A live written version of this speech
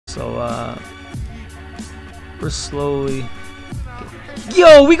So we're slowly.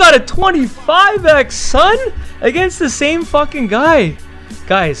 Yo, we got a 25x, son, against the same fucking guy.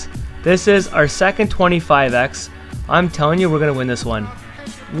 Guys, this is our second 25x. I'm telling you, we're gonna win this one.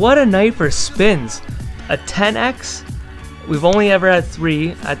 What a night for spins. A 10x. We've only ever had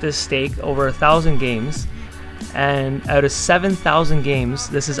 3 at this stake over 1,000 games. And out of 7,000 games,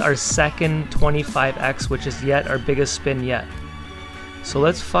 this is our second 25x, which is yet our biggest spin yet. So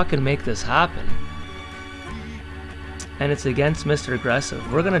let's fucking make this happen. And it's against Mr.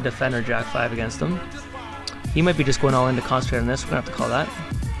 Aggressive. We're gonna defend our Jack 5 against him. He might be just going all in to concentrate on this. We're gonna have to call that.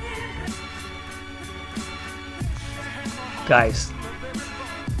 Guys,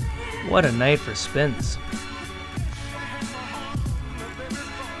 what a night for spins.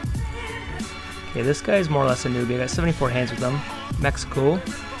 Okay, this guy is more or less a newbie. I got 74 hands with him. Mexico.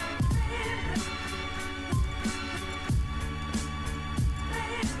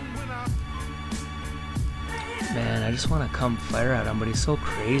 Man, I just want to come fire at him, but he's so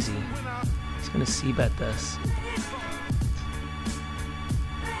crazy. He's gonna c-bet this.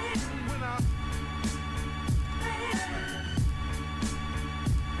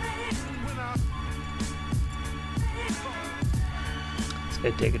 This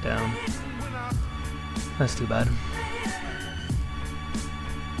guy take it down. That's too bad.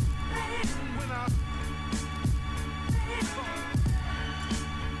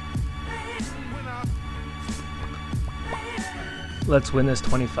 Let's win this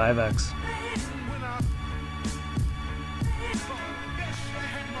 25x.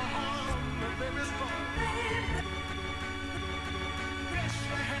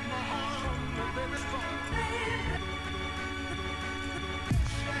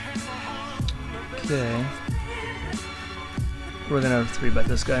 Okay. We're gonna 3-bet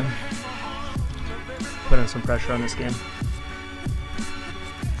this guy. Put in some pressure on this game.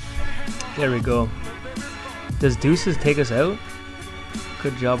 There we go. Does deuces take us out?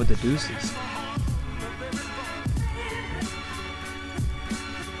 Good job with the deuces.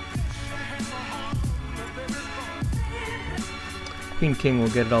 Queen King will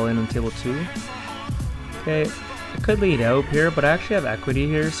get it all in on table 2. Okay, I could lead out here, but I actually have equity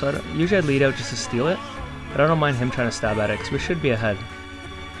here, so usually I'd lead out just to steal it. But I don't mind him trying to stab at it, because we should be ahead.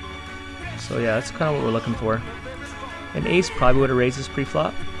 So yeah, that's kind of what we're looking for. An ace probably would have raised this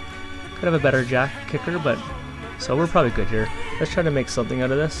pre-flop. Could have a better jack kicker, but... So we're probably good here. Let's try to make something out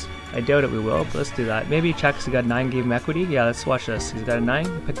of this. I doubt it we will, but let's do that. Maybe he checks, he got 9, gave him equity. Yeah, let's watch this. He's got a 9,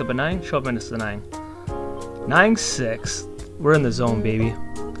 he picked up a 9, show up minus the 9. 9-6. We're in the zone, baby.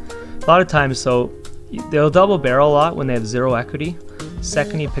 A lot of times, so they'll double barrel a lot when they have 0 equity.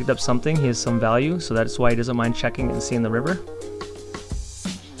 Second, he picked up something, he has some value, so that's why he doesn't mind checking and seeing the river.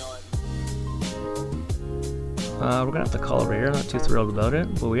 We're gonna have to call over here, not too thrilled about it,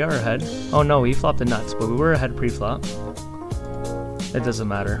 but we are ahead. Oh no, he flopped the nuts, but we were ahead pre-flop. It doesn't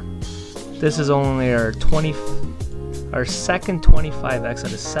matter. This is only our second 25x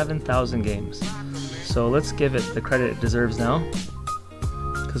out of 7,000 games. So let's give it the credit it deserves now,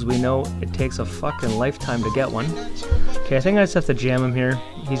 because we know it takes a fucking lifetime to get one. Okay, I think I just have to jam him here.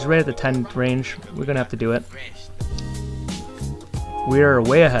 He's right at the 10 range. We're gonna have to do it. We are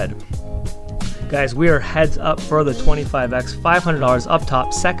way ahead. Guys, we are heads up for the 25x, $500 up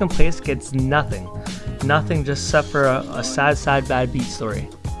top. Second place gets nothing. Nothing just except for a sad, sad, bad beat story.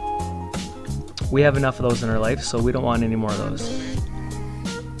 We have enough of those in our life, so we don't want any more of those.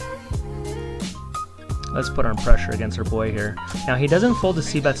 Let's put on pressure against our boy here. Now, he doesn't fold to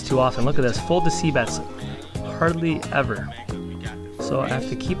c-bets too often. Look at this, fold to c-bets hardly ever. So I have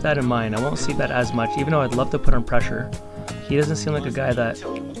to keep that in mind. I won't c-bet as much, even though I'd love to put on pressure. He doesn't seem like a guy that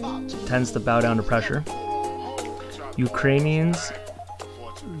tends to bow down to pressure. Ukrainians,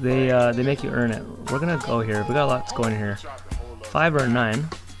 they make you earn it. We're gonna go here. We got lots going here. 5 or 9,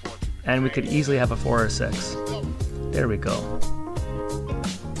 and we could easily have a 4 or 6. There we go.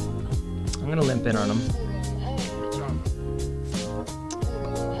 I'm gonna limp in on him,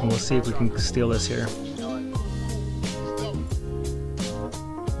 and we'll see if we can steal this here.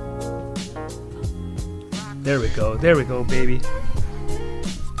 There we go. There we go, baby.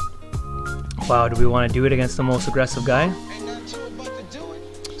 Wow, do we want to do it against the most aggressive guy?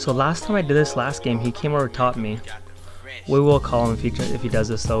 So last time I did this last game, he came over top me. We will call him if he does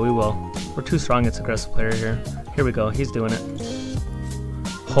this, though. We will. We're too strong against aggressive player here. Here we go. He's doing it.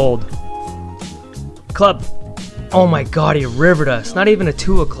 Hold. Club. Oh my god, he rivered us. Not even a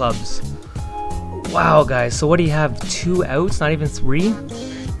 2 of clubs. Wow, guys. So what do you have? 2 outs? Not even 3?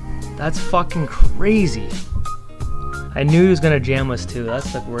 That's fucking crazy. I knew he was going to jam us too.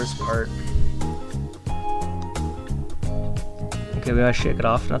 That's the worst part. Okay, we gotta shake it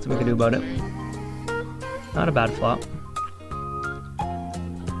off. Nothing we can do about it. Not a bad flop.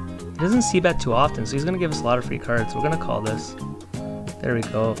 He doesn't c-bet too often, so he's gonna give us a lot of free cards. We're gonna call this. There we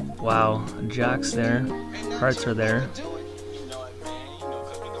go. Wow, Jack's there. Hearts are there.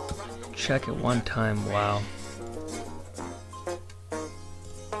 Check it one time. Wow.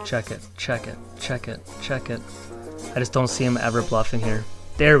 Check it, check it, check it, check it. I just don't see him ever bluffing here.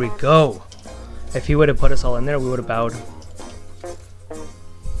 There we go. If he would have put us all in there, we would have bowed.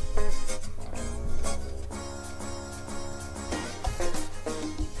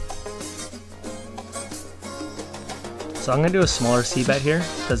 So I'm going to do a smaller c-bet here.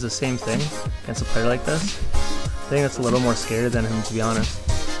 Does the same thing against a player like this. I think that's a little more scary than him, to be honest.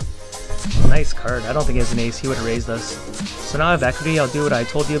 Nice card. I don't think he has an ace. He would have raised us. So now I have equity. I'll do what I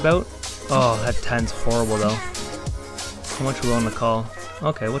told you about. Oh, that 10's horrible, though. How much are we willing to call?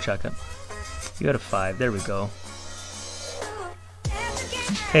 Okay, we'll check it. You had a 5. There we go.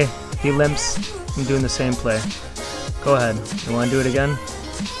 Hey, he limps. I'm doing the same play. Go ahead. You want to do it again?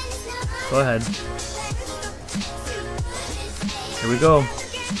 Go ahead. Here we go.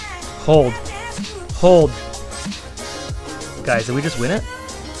 Hold. Hold. Guys, did we just win it?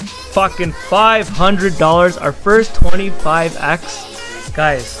 Fucking $500. Our first 25x.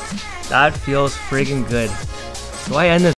 Guys, that feels friggin' good. Do I end this?